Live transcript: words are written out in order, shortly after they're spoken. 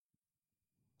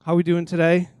How we doing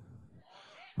today?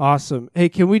 Awesome. Hey,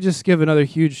 can we just give another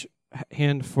huge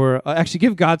hand for, actually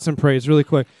give God some praise really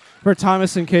quick for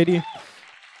Thomas and Katie.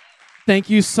 Thank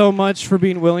you so much for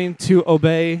being willing to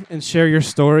obey and share your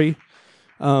story.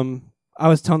 I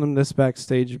was telling them this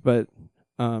backstage, but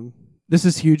this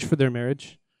is huge for their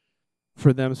marriage,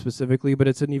 for them specifically, but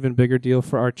it's an even bigger deal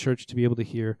for our church to be able to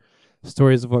hear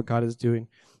stories of what God is doing.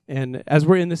 And as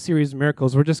we're in this series of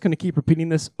miracles, we're just going to keep repeating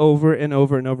this over and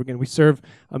over and over again. We serve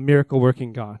a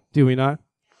miracle-working God, do we not?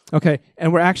 Okay,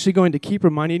 and we're actually going to keep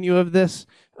reminding you of this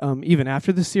even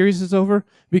after the series is over,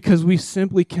 because we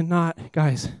simply cannot,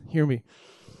 guys, hear me,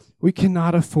 we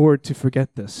cannot afford to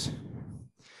forget this.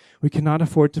 We cannot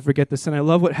afford to forget this. And I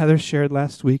love what Heather shared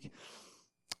last week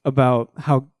about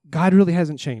how God really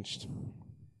hasn't changed.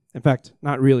 In fact,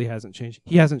 not really hasn't changed.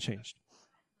 He hasn't changed.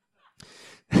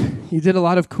 He did a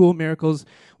lot of cool miracles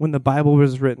when the Bible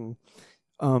was written.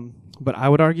 But I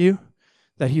would argue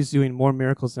that he's doing more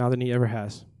miracles now than he ever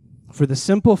has. For the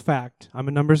simple fact, I'm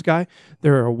a numbers guy,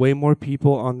 there are way more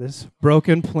people on this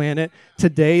broken planet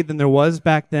today than there was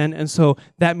back then. And so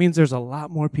that means there's a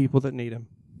lot more people that need him.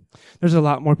 There's a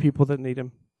lot more people that need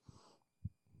him.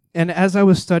 And as I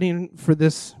was studying for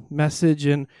this message,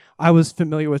 and I was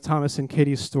familiar with Thomas and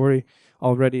Katie's story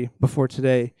already before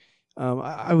today,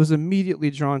 I was immediately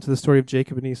drawn to the story of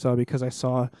Jacob and Esau because I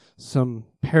saw some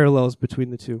parallels between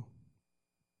the two.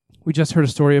 We just heard a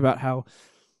story about how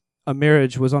a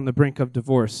marriage was on the brink of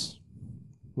divorce,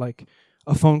 like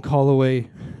a phone call away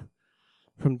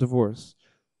from divorce.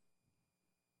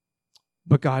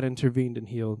 But God intervened and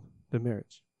healed the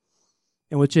marriage.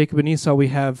 And with Jacob and Esau, we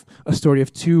have a story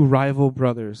of two rival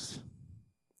brothers,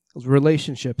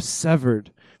 relationships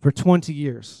severed for 20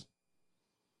 years.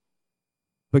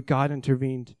 But God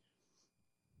intervened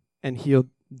and healed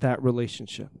that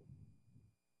relationship.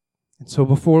 And so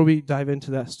before we dive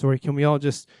into that story, can we all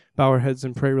just bow our heads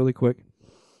and pray really quick?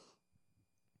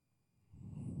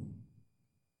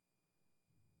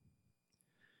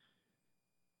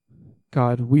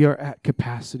 God, we are at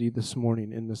capacity this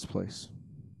morning in this place.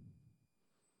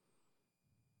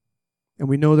 And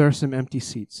we know there are some empty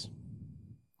seats.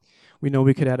 We know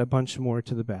we could add a bunch more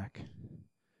to the back.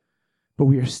 But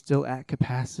we are still at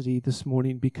capacity this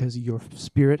morning because your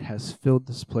Spirit has filled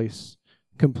this place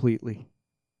completely.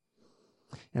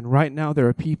 And right now there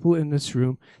are people in this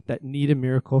room that need a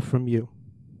miracle from you.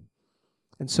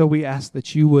 And so we ask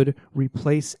that you would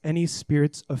replace any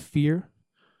spirits of fear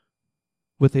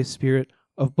with a spirit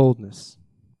of boldness.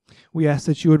 We ask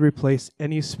that you would replace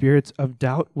any spirits of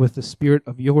doubt with the spirit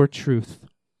of your truth.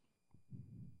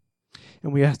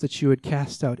 And we ask that you would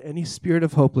cast out any spirit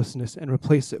of hopelessness and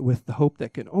replace it with the hope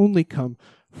that can only come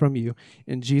from you.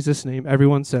 In Jesus' name,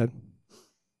 everyone said.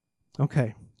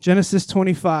 Okay, Genesis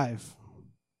 25.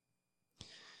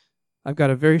 I've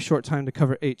got a very short time to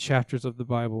cover 8 chapters of the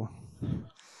Bible.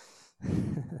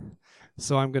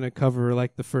 So I'm going to cover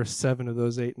like the first 7 of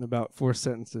those 8 in about 4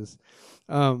 sentences.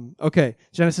 Okay,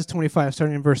 Genesis 25,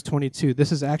 starting in verse 22.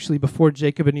 This is actually before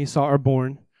Jacob and Esau are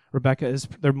born. Rebekah,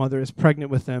 their mother, is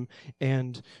pregnant with them,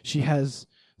 and she has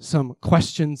some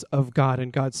questions of God,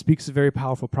 and God speaks a very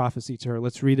powerful prophecy to her.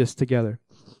 Let's read this together.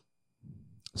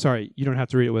 Sorry, you don't have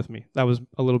to read it with me. That was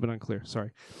a little bit unclear.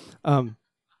 Sorry.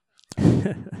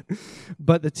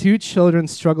 But the 2 children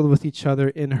struggled with each other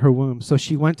in her womb, so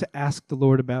she went to ask the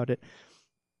Lord about it.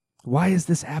 "Why is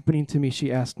this happening to me?" she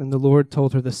asked, and the Lord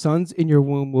told her, "The sons in your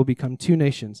womb will become 2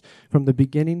 nations. From the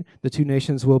beginning, the 2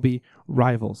 nations will be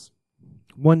rivals.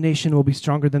 One nation will be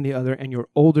stronger than the other, and your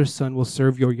older son will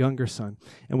serve your younger son."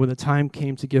 And when the time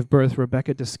came to give birth,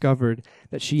 Rebekah discovered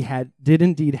that she did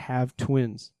indeed have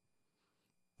twins.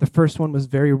 The first one was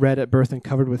very red at birth and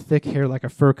covered with thick hair like a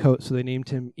fur coat, so they named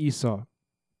him Esau.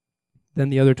 Then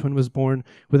the other twin was born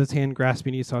with his hand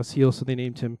grasping Esau's heel, so they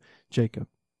named him Jacob.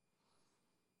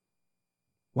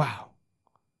 Wow.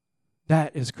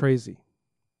 That is crazy.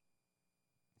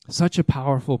 Such a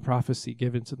powerful prophecy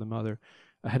given to the mother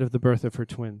ahead of the birth of her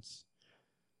twins.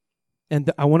 And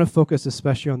I want to focus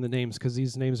especially on the names because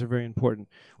these names are very important.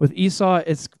 With Esau,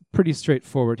 it's pretty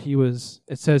straightforward.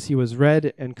 It says he was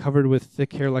red and covered with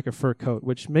thick hair like a fur coat,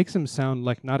 which makes him sound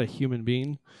like not a human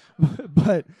being.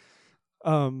 But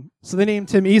so they named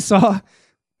him Esau,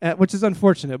 which is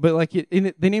unfortunate. But like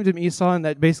they named him Esau, and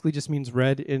that basically just means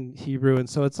red in Hebrew. And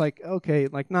so it's like, okay,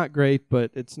 like not great, but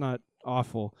it's not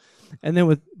awful. And then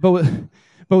with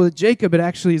Jacob, it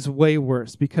actually is way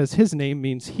worse because his name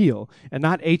means heel, and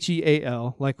not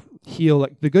H-E-A-L, like heel,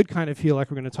 like the good kind of heel,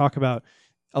 like we're going to talk about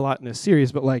a lot in this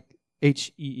series, but like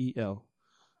H-E-E-L,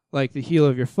 like the heel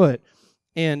of your foot.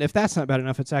 And if that's not bad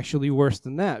enough, it's actually worse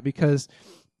than that because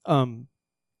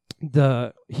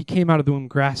he came out of the womb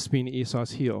grasping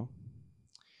Esau's heel.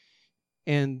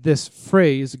 And this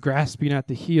phrase, grasping at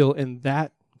the heel, in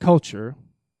that culture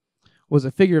was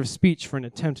a figure of speech for an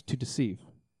attempt to deceive.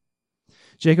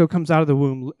 Jacob comes out of the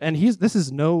womb, and this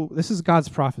is God's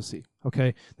prophecy,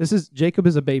 okay? Jacob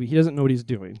is a baby. He doesn't know what he's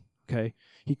doing, okay?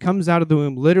 He comes out of the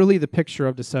womb, literally the picture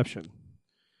of deception.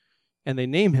 And they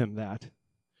name him that.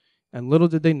 And little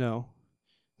did they know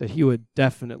that he would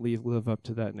definitely live up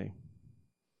to that name.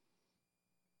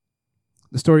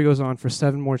 The story goes on for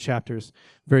 7 more chapters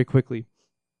very quickly.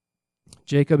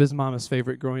 Jacob is mama's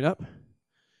favorite growing up.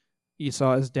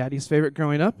 Esau is daddy's favorite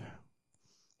growing up.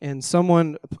 And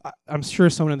I'm sure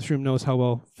someone in this room knows how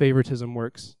well favoritism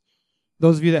works.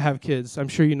 Those of you that have kids, I'm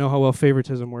sure you know how well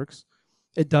favoritism works.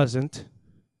 It doesn't.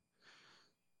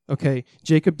 Okay,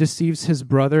 Jacob deceives his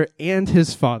brother and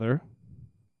his father,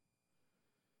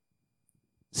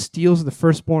 steals the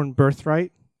firstborn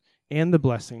birthright and the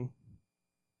blessing.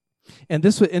 And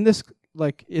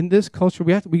in this culture,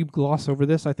 we gloss over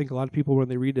this. I think a lot of people, when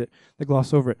they read it, they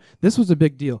gloss over it. This was a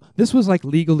big deal. This was like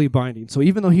legally binding. So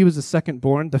even though he was the second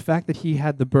born, the fact that he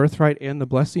had the birthright and the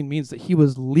blessing means that he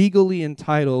was legally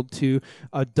entitled to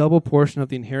a double portion of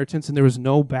the inheritance, and there was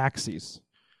no backsies.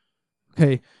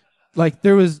 Okay, like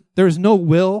there was no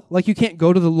will. Like you can't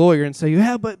go to the lawyer and say,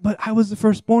 yeah, but I was the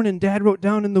firstborn and Dad wrote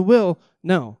down in the will.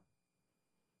 No,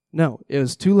 it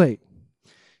was too late.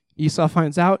 Esau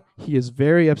finds out, he is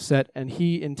very upset, and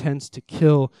he intends to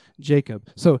kill Jacob.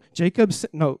 So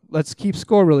let's keep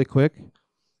score really quick.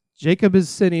 Jacob is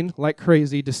sinning like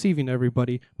crazy, deceiving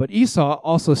everybody, but Esau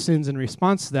also sins in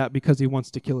response to that because he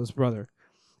wants to kill his brother.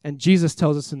 And Jesus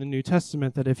tells us in the New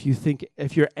Testament that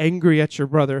if you're angry at your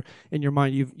brother in your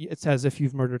mind, it's as if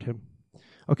you've murdered him.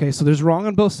 Okay, so there's wrong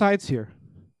on both sides here.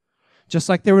 Just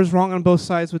like there was wrong on both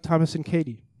sides with Thomas and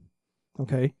Katie.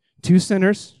 Okay, 2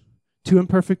 sinners, 2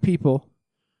 imperfect people.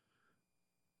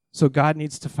 So God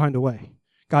needs to find a way.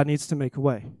 God needs to make a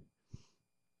way.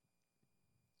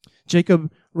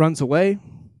 Jacob runs away.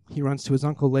 He runs to his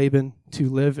uncle Laban to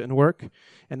live and work.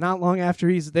 And not long after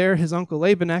he's there, his uncle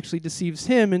Laban actually deceives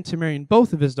him into marrying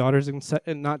both of his daughters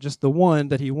and not just the one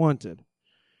that he wanted.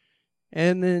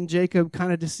 And then Jacob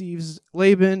kind of deceives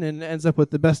Laban and ends up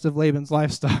with the best of Laban's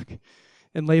livestock.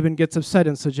 And Laban gets upset,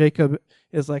 and so Jacob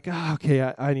is like,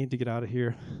 okay, I need to get out of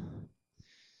here.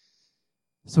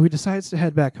 So he decides to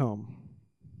head back home.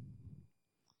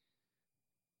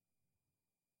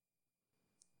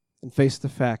 And face the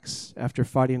facts after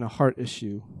fighting a heart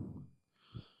issue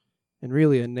and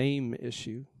really a name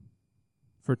issue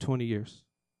for 20 years.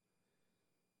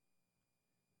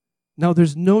 Now,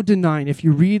 there's no denying, if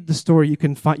you read the story,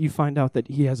 you find out that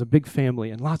he has a big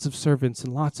family and lots of servants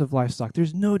and lots of livestock.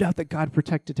 There's no doubt that God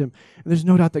protected him, and there's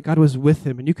no doubt that God was with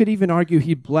him. And you could even argue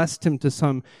he blessed him to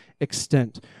some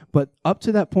extent. But up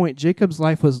to that point, Jacob's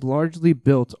life was largely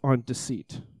built on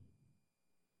deceit.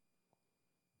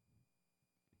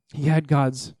 He had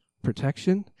God's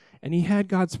protection, and he had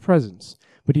God's presence,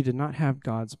 but he did not have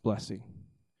God's blessing.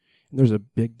 And there's a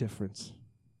big difference.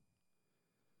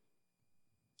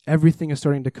 Everything is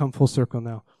starting to come full circle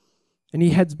now. And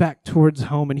he heads back towards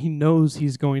home, and he knows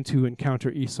he's going to encounter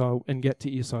Esau and get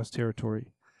to Esau's territory.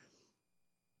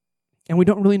 And we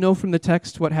don't really know from the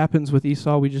text what happens with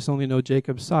Esau. We just only know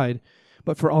Jacob's side.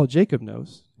 But for all Jacob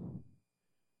knows,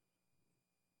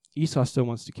 Esau still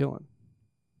wants to kill him.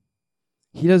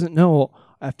 He doesn't know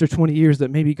after 20 years that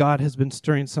maybe God has been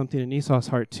stirring something in Esau's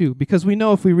heart too. Because we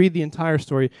know if we read the entire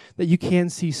story that you can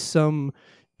see some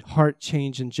heart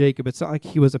change in Jacob. It's not like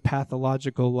he was a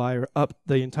pathological liar up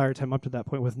the entire time up to that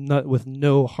point with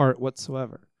no heart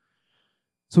whatsoever.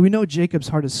 So we know Jacob's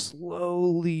heart is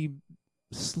slowly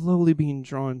being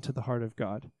drawn to the heart of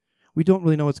God. We don't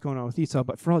really know what's going on with Esau,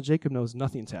 but for all Jacob knows,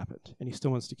 nothing's happened, and he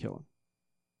still wants to kill him.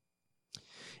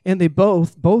 And they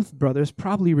both brothers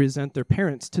probably resent their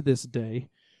parents to this day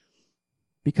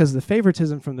because the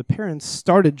favoritism from the parents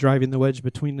started driving the wedge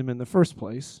between them in the first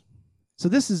place. So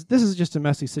this is just a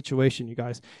messy situation, you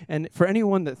guys. And for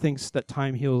anyone that thinks that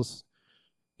time heals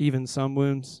even some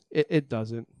wounds, it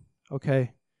doesn't,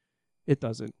 okay? It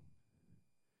doesn't.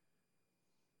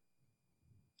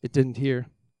 It didn't here.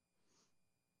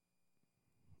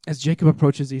 As Jacob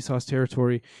approaches Esau's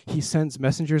territory, he sends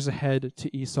messengers ahead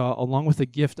to Esau along with a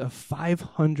gift of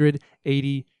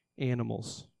 580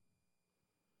 animals.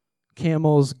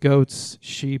 Camels, goats,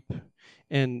 sheep,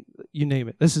 and you name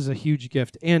it. This is a huge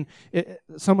gift. And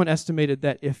someone estimated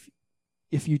that if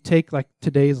you take like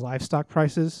today's livestock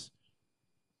prices,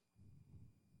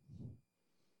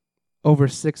 over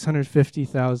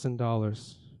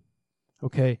 $650,000.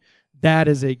 Okay, that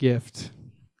is a gift.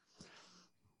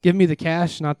 Give me the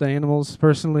cash, not the animals,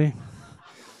 personally.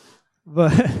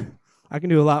 But I can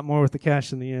do a lot more with the cash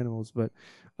than the animals. But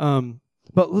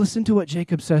listen to what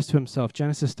Jacob says to himself.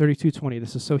 Genesis 32:20.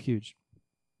 This is so huge.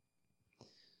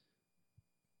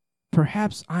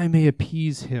 Perhaps I may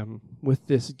appease him with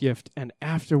this gift, and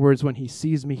afterwards when he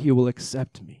sees me, he will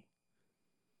accept me.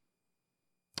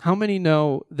 How many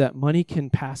know that money can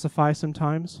pacify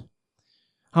sometimes?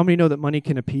 How many know that money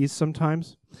can appease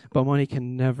sometimes? But money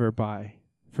can never buy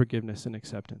forgiveness and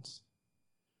acceptance.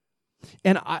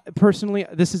 And I, personally,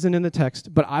 this isn't in the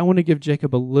text, but I want to give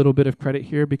Jacob a little bit of credit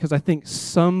here because I think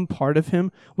some part of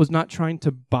him was not trying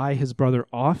to buy his brother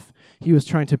off. He was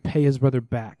trying to pay his brother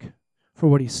back for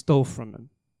what he stole from him.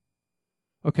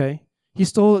 Okay? He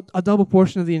stole a double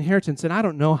portion of the inheritance, and I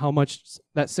don't know how much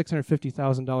that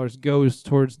 $650,000 goes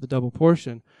towards the double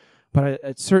portion, but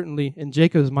it certainly, in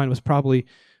Jacob's mind, was probably,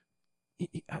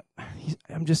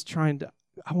 I'm just trying to,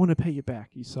 I want to pay you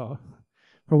back, Esau,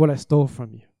 for what I stole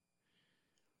from you.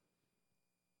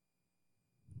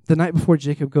 The night before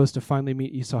Jacob goes to finally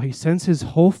meet Esau, he sends his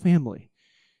whole family,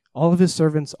 all of his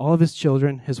servants, all of his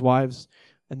children, his wives,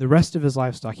 and the rest of his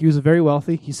livestock. He was very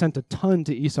wealthy. He sent a ton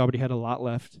to Esau, but he had a lot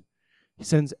left. He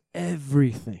sends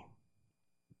everything.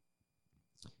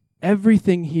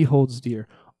 Everything he holds dear.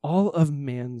 All of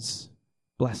man's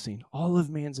blessing, all of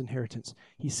man's inheritance.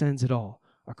 He sends it all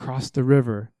across the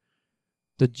river,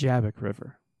 the Jabbok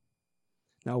River.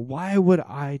 Now, why would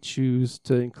I choose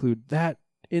to include that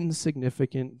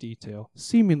insignificant detail,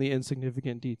 seemingly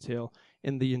insignificant detail,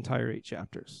 in the entire 8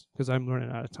 chapters? Because I'm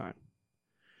running out of time.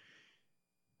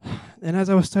 And as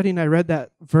I was studying, I read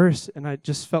that verse, and I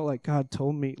just felt like God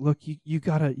told me, look, you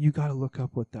gotta look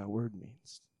up what that word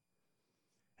means.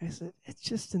 I said, it's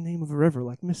just the name of a river,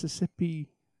 like Mississippi,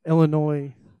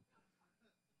 Illinois.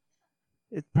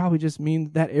 It probably just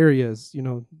means that area is,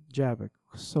 Jabbok.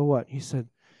 So what? He said,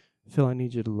 Phil, I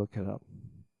need you to look it up.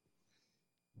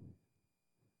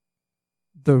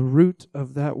 The root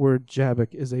of that word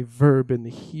Jabbok is a verb in the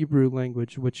Hebrew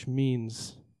language which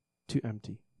means to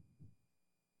empty.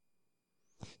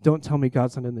 Don't tell me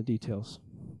God's not in the details.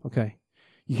 Okay.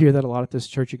 You hear that a lot at this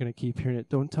church. You're going to keep hearing it.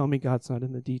 Don't tell me God's not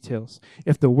in the details.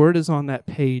 If the word is on that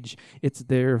page, it's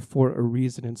there for a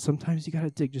reason. And sometimes you got to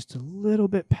dig just a little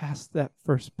bit past that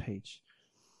first page.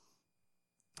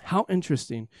 How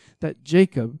interesting that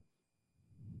Jacob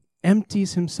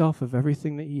empties himself of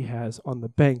everything that he has on the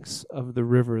banks of the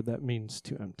river that means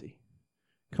to empty.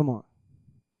 Come on.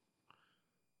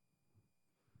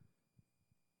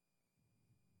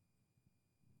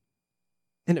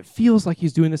 And it feels like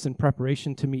he's doing this in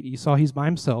preparation to meet Esau. He's by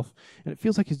himself, and it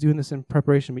feels like he's doing this in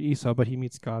preparation to meet Esau, but he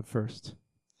meets God first.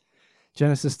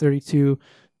 Genesis 32,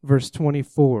 verse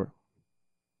 24.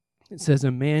 It says,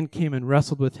 a man came and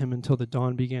wrestled with him until the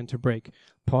dawn began to break.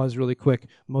 Pause really quick.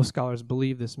 Most scholars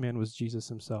believe this man was Jesus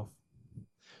himself.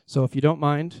 So if you don't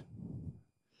mind,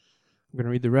 I'm going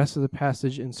to read the rest of the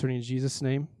passage inserting Jesus'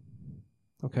 name.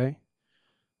 Okay?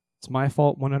 It's my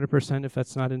fault 100% if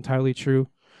that's not entirely true,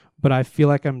 but I feel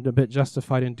like I'm a bit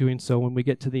justified in doing so when we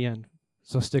get to the end.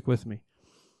 So stick with me.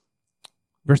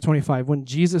 Verse 25, when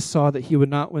Jesus saw that he would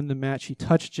not win the match, he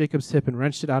touched Jacob's hip and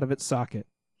wrenched it out of its socket.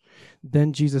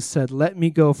 Then Jesus said, let me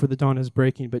go, for the dawn is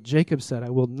breaking. But Jacob said, I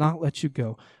will not let you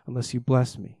go unless you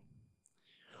bless me.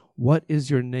 What is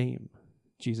your name?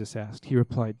 Jesus asked. He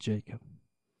replied, Jacob.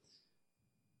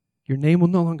 Your name will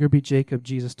no longer be Jacob,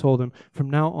 Jesus told him. From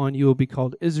now on you will be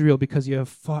called Israel, because you have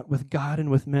fought with God and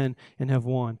with men and have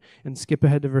won. And skip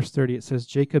ahead to verse 30. It says,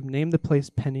 Jacob named the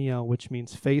place Peniel, which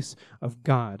means face of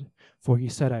God. For he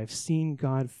said, I have seen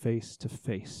God face to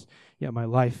face, yet my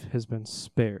life has been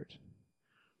spared.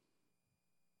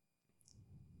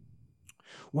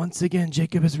 Once again,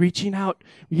 Jacob is reaching out.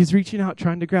 He's reaching out,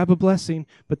 trying to grab a blessing,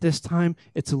 but this time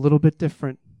it's a little bit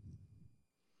different.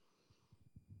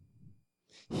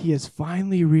 He has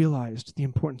finally realized the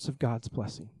importance of God's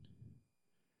blessing.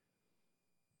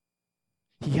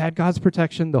 He had God's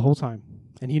protection the whole time,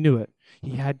 and he knew it.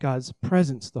 He had God's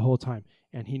presence the whole time,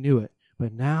 and he knew it.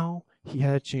 But now he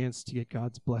had a chance to get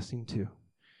God's blessing too.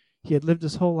 He had lived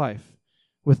his whole life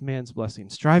with man's blessing,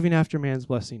 striving after man's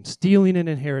blessing, stealing an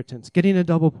inheritance, getting a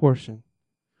double portion.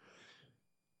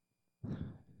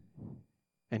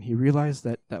 And he realized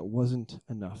that that wasn't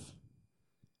enough.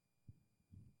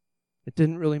 It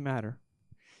didn't really matter.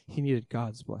 He needed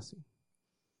God's blessing.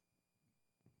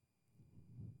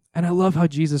 And I love how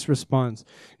Jesus responds.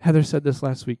 Heather said this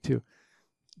last week too.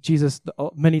 Jesus,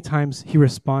 many times he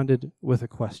responded with a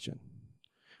question.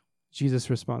 Jesus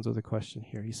responds with a question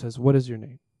here. He says, what is your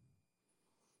name?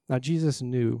 Now, Jesus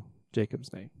knew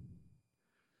Jacob's name.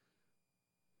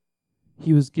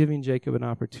 He was giving Jacob an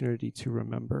opportunity to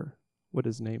remember what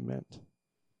his name meant,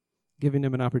 giving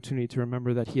him an opportunity to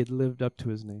remember that he had lived up to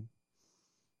his name.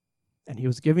 And he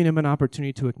was giving him an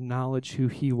opportunity to acknowledge who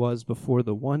he was before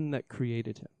the one that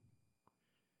created him.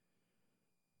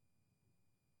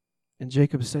 And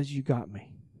Jacob says, you got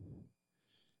me.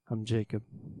 I'm Jacob,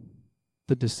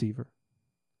 the deceiver.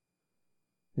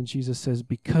 And Jesus says,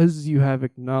 because you have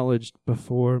acknowledged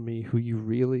before me who you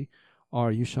really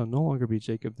are, you shall no longer be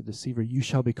Jacob the deceiver. You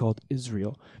shall be called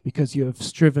Israel, because you have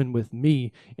striven with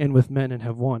me and with men and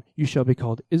have won. You shall be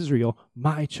called Israel,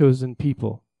 my chosen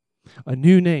people. A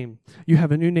new name. You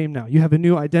have a new name now. You have a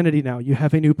new identity now. You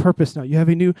have a new purpose now. You have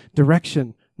a new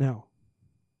direction now.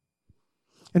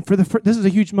 And this is a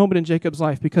huge moment in Jacob's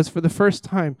life, because for the first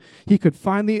time, he could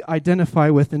finally identify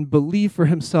with and believe for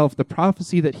himself the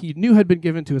prophecy that he knew had been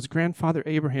given to his grandfather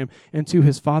Abraham and to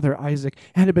his father Isaac,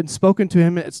 and had been spoken to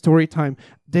him at story time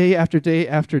day after day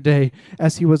after day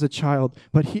as he was a child.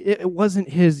 But it wasn't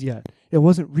his yet. It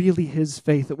wasn't really his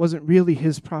faith. It wasn't really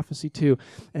his prophecy too.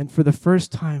 And for the first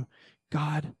time,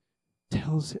 God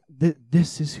tells him that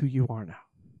this is who you are now.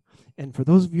 And for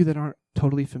those of you that aren't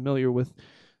totally familiar with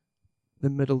the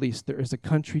Middle East, there is a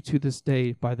country to this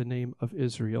day by the name of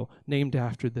Israel, named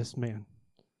after this man.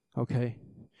 Okay?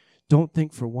 Don't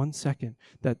think for 1 second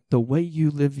that the way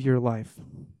you live your life,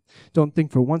 don't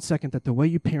think for 1 second that the way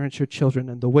you parent your children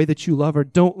and the way that you love or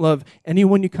don't love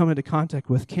anyone you come into contact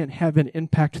with can't have an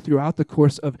impact throughout the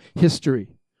course of history.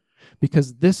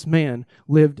 Because this man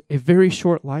lived a very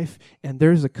short life, and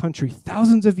there's a country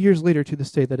thousands of years later to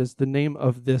this day that is the name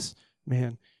of this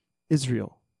man,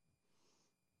 Israel.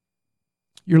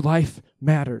 Your life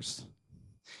matters,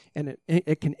 and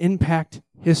it can impact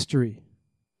history.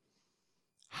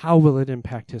 How will it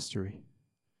impact history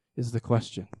is the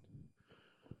question.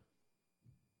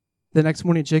 The next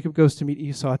morning, Jacob goes to meet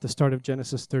Esau at the start of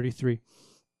Genesis 33.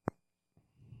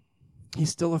 He's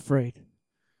still afraid.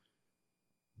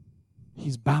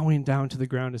 He's bowing down to the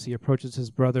ground as he approaches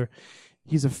his brother.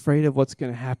 He's afraid of what's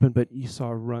going to happen, but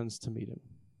Esau runs to meet him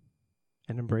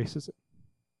and embraces it.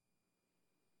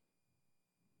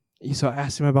 Esau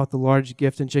asks him about the large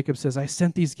gift, and Jacob says, I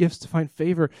sent these gifts to find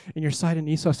favor in your sight. And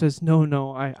Esau says,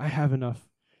 no, I have enough.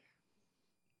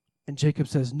 And Jacob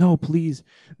says, no, please,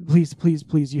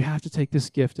 you have to take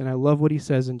this gift. And I love what he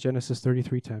says in Genesis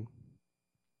 33:10.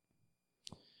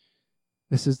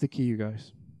 This is the key, you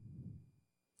guys.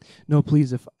 No,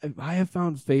 please, if I have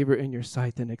found favor in your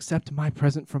sight, then accept my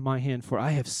present from my hand, for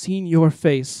I have seen your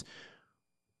face,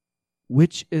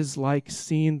 which is like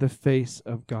seeing the face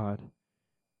of God.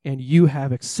 And you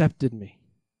have accepted me.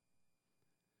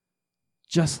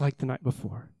 Just like the night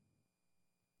before.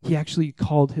 He actually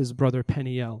called his brother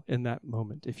Peniel in that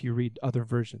moment, if you read other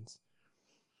versions.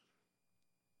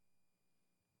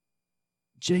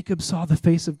 Jacob saw the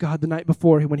face of God the night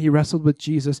before when he wrestled with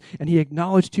Jesus, and he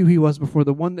acknowledged who he was before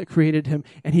the one that created him,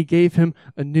 and he gave him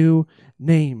a new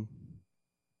name.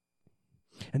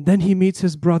 And then he meets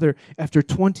his brother after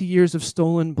 20 years of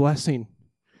stolen blessing.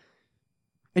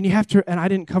 And you have to, and I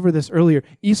didn't cover this earlier,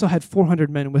 Esau had 400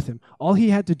 men with him. All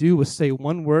he had to do was say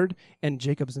one word, and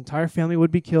Jacob's entire family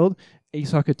would be killed.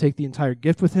 Esau could take the entire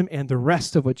gift with him and the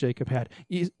rest of what Jacob had.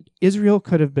 Israel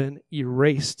could have been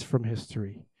erased from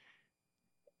history,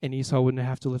 and Esau wouldn't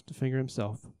have to lift a finger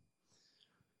himself.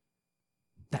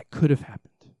 That could have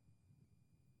happened.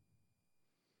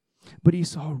 But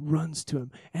Esau runs to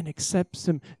him and accepts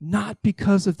him, not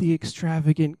because of the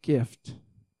extravagant gift,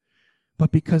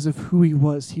 but because of who he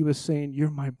was. He was saying, you're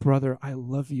my brother, I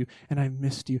love you, and I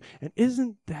missed you. And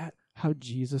isn't that how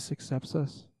Jesus accepts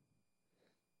us?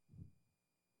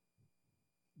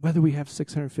 Whether we have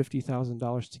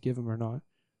 $650,000 to give him or not,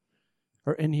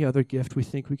 or any other gift we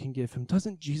think we can give him,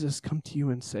 doesn't Jesus come to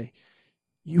you and say,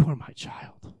 you are my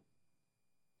child.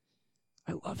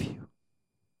 I love you,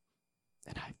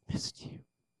 and I've missed you.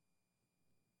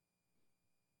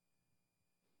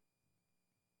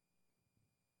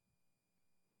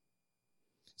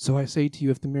 So I say to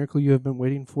you, if the miracle you have been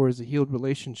waiting for is a healed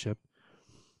relationship,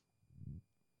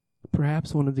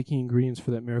 perhaps one of the key ingredients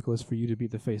for that miracle is for you to be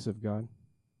the face of God.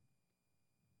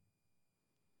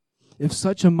 If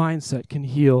such a mindset can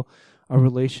heal a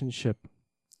relationship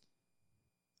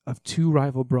of two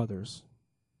rival brothers,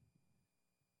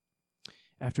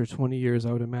 after 20 years,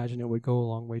 I would imagine it would go a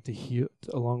long way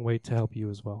to help you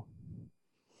as well.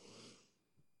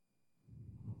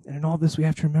 And in all this, we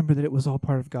have to remember that it was all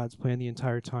part of God's plan the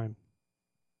entire time.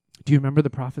 Do you remember the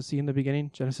prophecy in the beginning,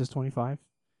 Genesis 25?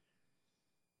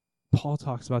 Paul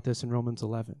talks about this in Romans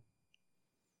 11.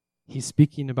 He's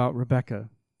speaking about Rebekah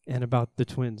and about the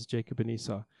twins, Jacob and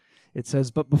Esau. It says,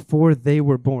 but before they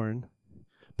were born,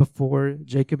 before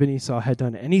Jacob and Esau had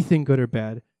done anything good or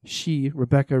bad, she,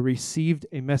 Rebekah, received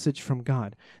a message from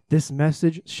God. This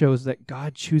message shows that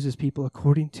God chooses people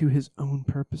according to his own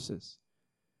purposes.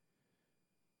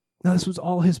 Now, this was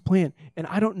all his plan, and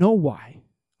I don't know why.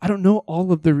 I don't know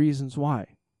all of the reasons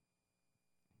why.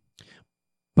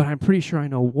 But I'm pretty sure I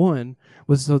know one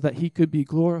was so that he could be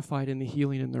glorified in the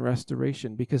healing and the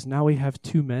restoration, because now we have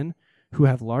two men who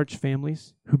have large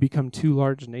families, who become two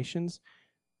large nations,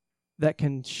 that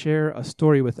can share a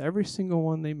story with every single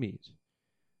one they meet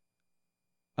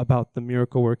about the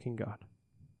miracle-working God.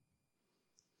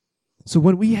 So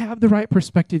when we have the right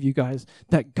perspective, you guys,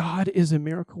 that God is a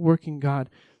miracle-working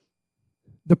God,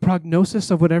 the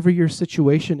prognosis of whatever your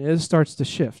situation is starts to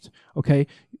shift, okay?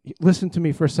 Listen to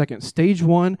me for a second. Stage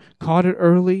 1, caught it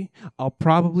early, I'll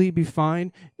probably be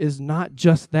fine, is not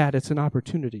just that, it's an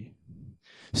opportunity.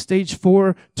 Stage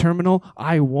 4, terminal,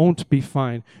 I won't be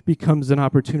fine, becomes an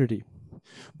opportunity.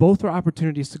 Both are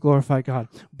opportunities to glorify God.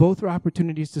 Both are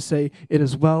opportunities to say, it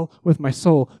is well with my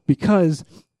soul, because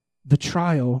the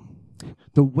trial,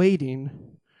 the waiting,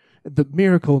 the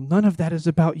miracle, none of that is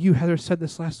about you. Heather said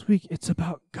this last week. It's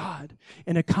about God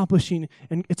and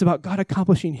it's about God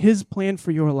accomplishing his plan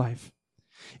for your life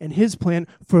and his plan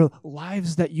for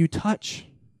lives that you touch.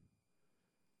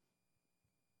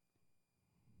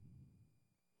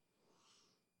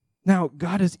 Now,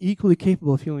 God is equally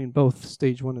capable of healing both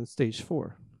stage 1 and stage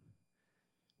 4.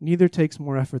 Neither takes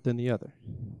more effort than the other.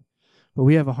 But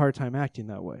we have a hard time acting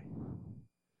that way.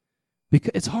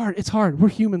 Because it's hard. We're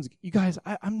humans. You guys,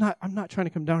 I'm not trying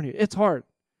to come down here. It's hard.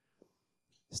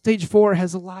 Stage 4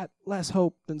 has a lot less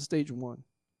hope than stage 1.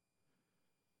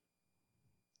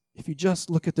 If you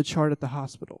just look at the chart at the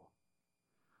hospital.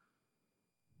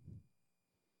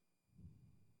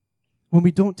 When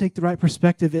we don't take the right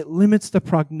perspective, it limits the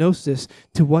prognosis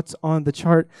to what's on the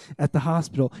chart at the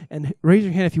hospital. And raise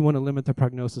your hand if you want to limit the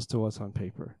prognosis to what's on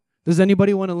paper. Does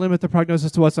anybody want to limit the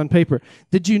prognosis to what's on paper?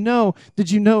 Did you know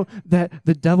that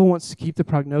the devil wants to keep the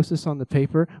prognosis on the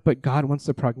paper, but God wants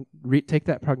to take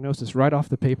that prognosis right off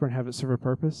the paper and have it serve a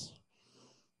purpose?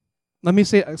 Let me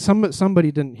say,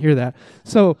 somebody didn't hear that.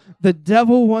 So the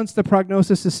devil wants the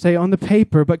prognosis to stay on the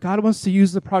paper, but God wants to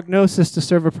use the prognosis to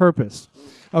serve a purpose.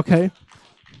 Okay?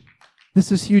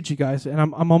 This is huge, you guys, and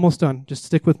I'm almost done. Just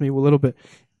stick with me a little bit.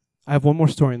 I have one more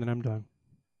story and then I'm done.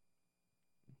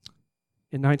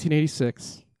 In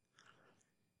 1986,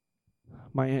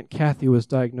 my Aunt Kathy was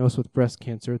diagnosed with breast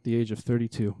cancer at the age of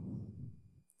 32.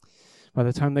 By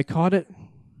the time they caught it,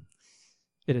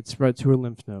 it had spread to her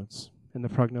lymph nodes, and the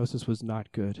prognosis was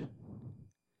not good.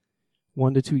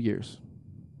 1 to 2 years.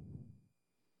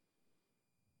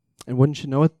 And wouldn't you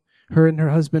know it, her and her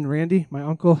husband, Randy, my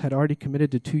uncle, had already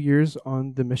committed to 2 years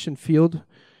on the mission field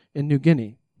in New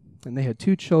Guinea, and they had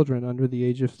 2 children under the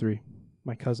age of 3,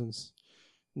 my cousins,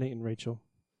 Nate and Rachel.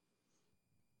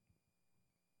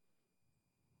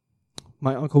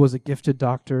 My uncle was a gifted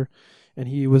doctor, and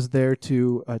he was there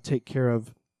to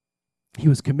he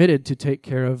was committed to take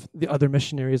care of the other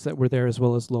missionaries that were there as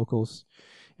well as locals.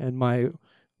 And my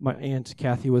Aunt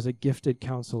Kathy was a gifted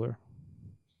counselor.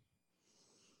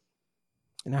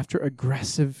 And after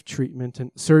aggressive treatment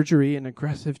and surgery and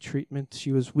aggressive treatment,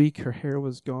 she was weak, her hair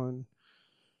was gone.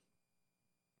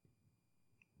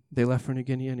 They left for New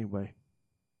Guinea anyway.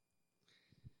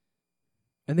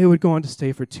 And they would go on to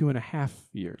stay for 2.5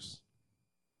 years.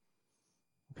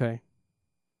 Okay?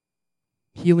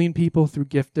 Healing people through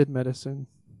gifted medicine.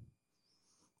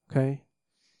 Okay?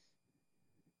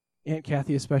 Aunt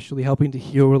Kathy especially helping to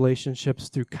heal relationships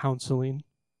through counseling.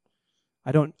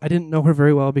 I didn't know her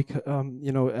very well because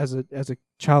as a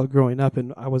child growing up,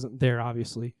 and I wasn't there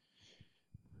obviously.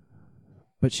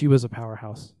 But she was a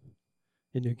powerhouse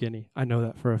in New Guinea. I know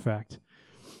that for a fact.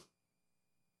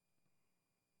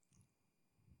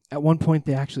 At one point,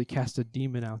 they actually cast a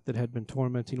demon out that had been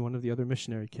tormenting one of the other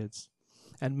missionary kids.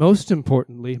 And most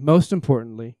importantly,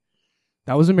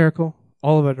 that was a miracle.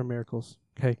 All of it are miracles.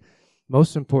 Okay.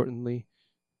 Most importantly,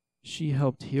 she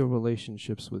helped heal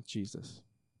relationships with Jesus.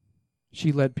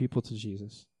 She led people to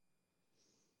Jesus.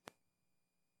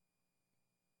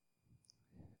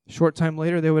 A short time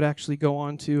later, they would actually go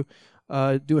on to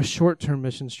do a short-term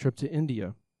missions trip to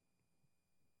India.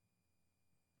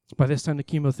 By this time, the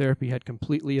chemotherapy had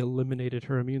completely eliminated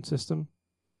her immune system.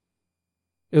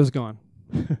 It was gone.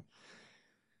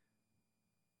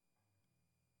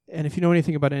 And if you know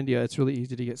anything about India, it's really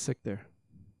easy to get sick there.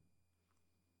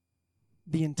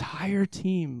 The entire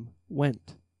team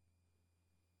went.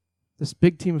 This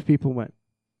big team of people went.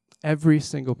 Every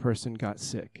single person got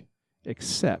sick,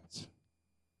 except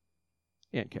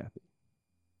Aunt Kathy.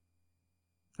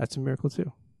 That's a miracle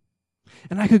too.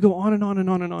 And I could go on and on and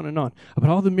on and on and on about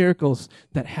all the miracles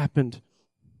that happened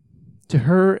to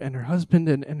her and her husband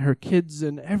and her kids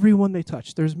and everyone they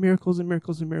touched. There's miracles and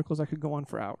miracles and miracles. I could go on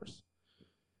for hours.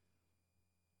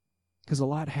 Because a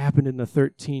lot happened in the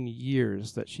 13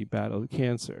 years that she battled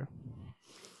cancer.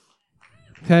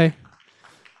 Okay?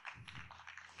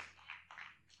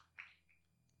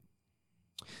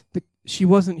 She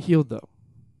wasn't healed, though.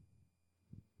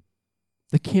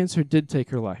 The cancer did take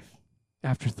her life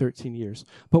after 13 years.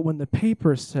 But when the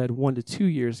paper said 1 to 2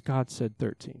 years, God said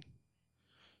 13.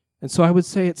 And so I would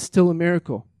say it's still a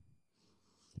miracle.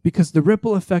 Because the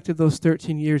ripple effect of those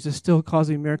 13 years is still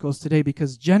causing miracles today,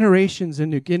 because generations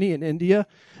in New Guinea and India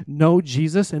know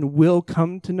Jesus and will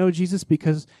come to know Jesus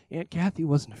because Aunt Kathy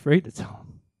wasn't afraid to tell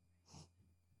them.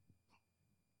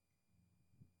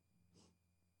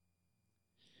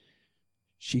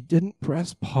 She didn't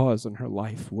press pause on her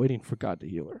life waiting for God to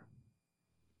heal her.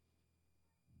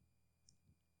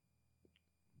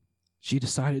 She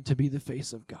decided to be the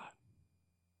face of God,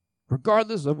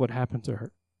 regardless of what happened to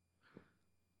her.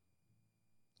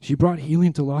 She brought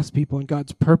healing to lost people, and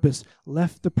God's purpose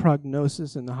left the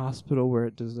prognosis in the hospital where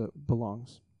it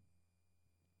belongs.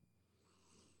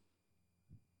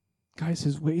 Guys,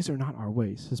 his ways are not our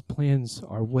ways. His plans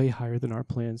are way higher than our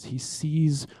plans. He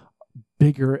sees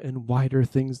bigger and wider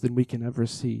things than we can ever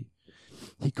see.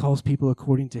 He calls people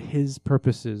according to his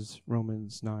purposes,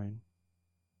 Romans 9.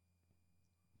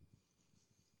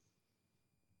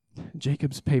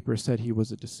 Jacob's paper said he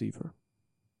was a deceiver.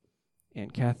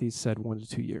 And Kathy said 1 to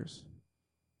 2 years.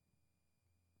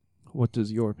 What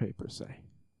does your paper say?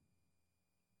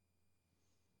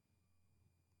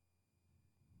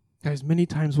 Guys, many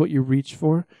times what you reach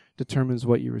for determines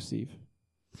what you receive.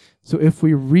 So if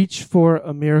we reach for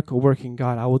a miracle working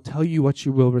God, I will tell you what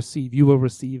you will receive. You will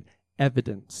receive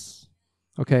evidence.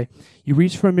 Okay? You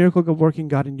reach for a miracle working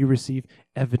God and you receive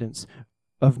evidence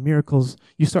of miracles.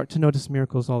 You start to notice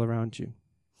miracles all around you.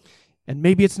 And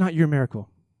maybe it's not your miracle,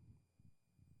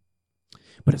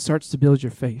 but it starts to build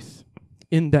your faith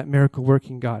in that miracle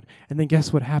working God. And then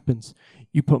guess what happens?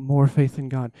 You put more faith in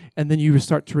God. And then you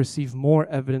start to receive more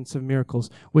evidence of miracles,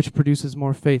 which produces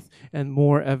more faith and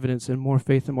more evidence and more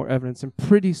faith and more evidence. And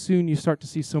pretty soon you start to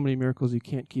see so many miracles you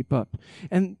can't keep up.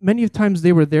 And many of times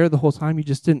they were there the whole time, you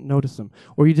just didn't notice them,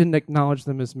 or you didn't acknowledge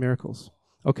them as miracles.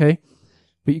 Okay?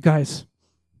 But you guys,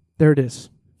 there it is.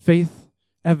 Faith,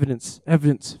 evidence,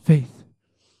 evidence, faith.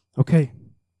 Okay.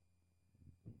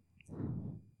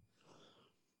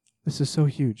 This is so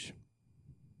huge.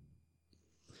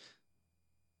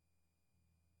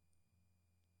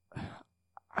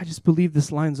 I just believe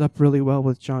this lines up really well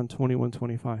with John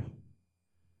 21:25.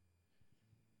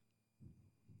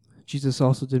 Jesus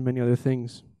also did many other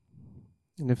things.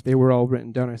 And if they were all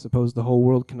written down, I suppose the whole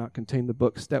world cannot contain the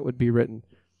books that would be written.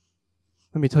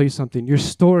 Let me tell you something. Your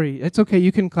story, it's okay,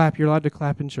 you can clap. You're allowed to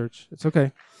clap in church. It's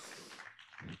okay.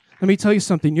 Let me tell you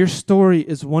something. Your story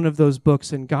is one of those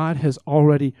books, and God has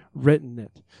already written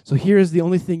it. So here is the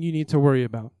only thing you need to worry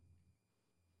about.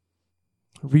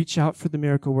 Reach out for the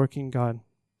miracle-working God.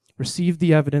 Receive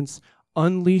the evidence.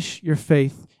 Unleash your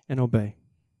faith and obey.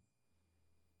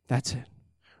 That's it.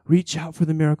 Reach out for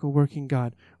the miracle-working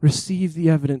God. Receive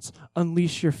the evidence.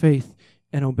 Unleash your faith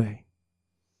and obey.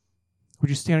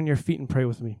 Would you stand on your feet and pray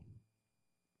with me?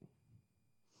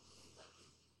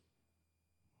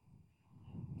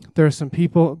 There are some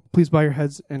people, please bow your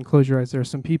heads and close your eyes. There are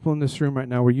some people in this room right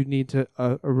now where you need to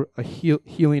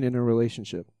healing in a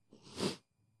relationship.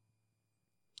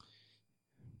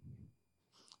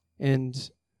 And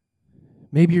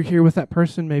maybe you're here with that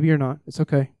person, maybe you're not. It's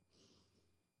okay.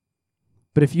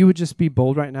 But if you would just be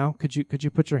bold right now, could you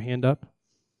put your hand up?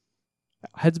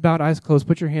 Heads bowed, eyes closed,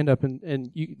 put your hand up, and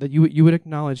you would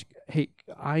acknowledge, hey,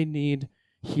 I need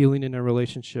healing in a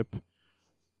relationship.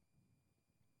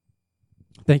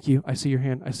 Thank you. I see your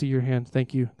hand. I see your hand.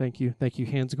 Thank you. Thank you. Thank you.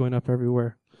 Hands going up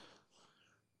everywhere.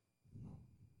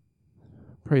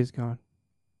 Praise God.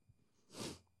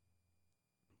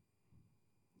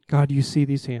 God, you see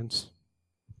these hands.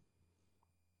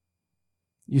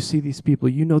 You see these people.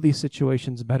 You know these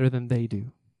situations better than they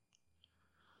do.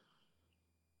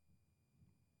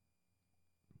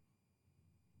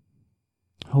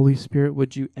 Holy Spirit,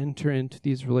 would you enter into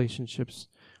these relationships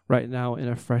right now in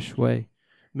a fresh way?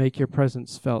 Make your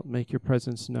presence felt. Make your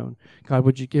presence known. God,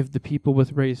 would you give the people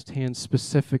with raised hands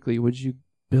specifically? Would you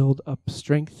build up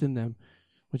strength in them?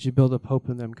 Would you build up hope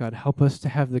in them? God, help us to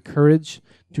have the courage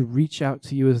to reach out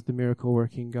to you as the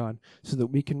miracle-working God so that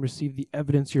we can receive the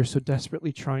evidence you're so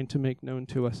desperately trying to make known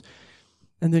to us.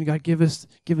 And then, God, give us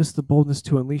the boldness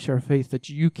to unleash our faith that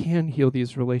you can heal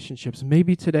these relationships.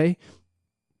 Maybe today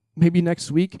maybe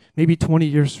next week, maybe 20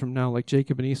 years from now, like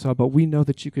Jacob and Esau, but we know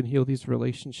that you can heal these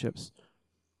relationships.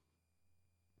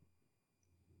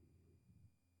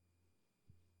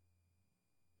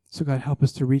 So God, help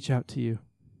us to reach out to you,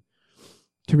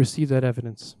 to receive that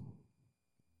evidence.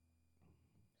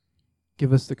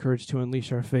 Give us the courage to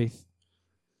unleash our faith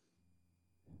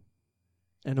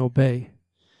and obey.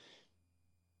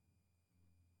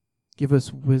 Give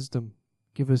us wisdom.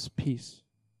 Give us peace.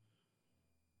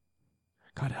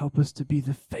 God, help us to be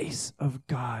the face of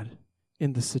God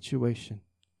in the situation.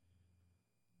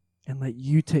 And let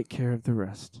you take care of the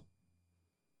rest.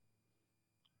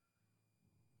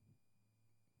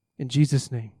 In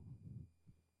Jesus' name,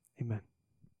 amen.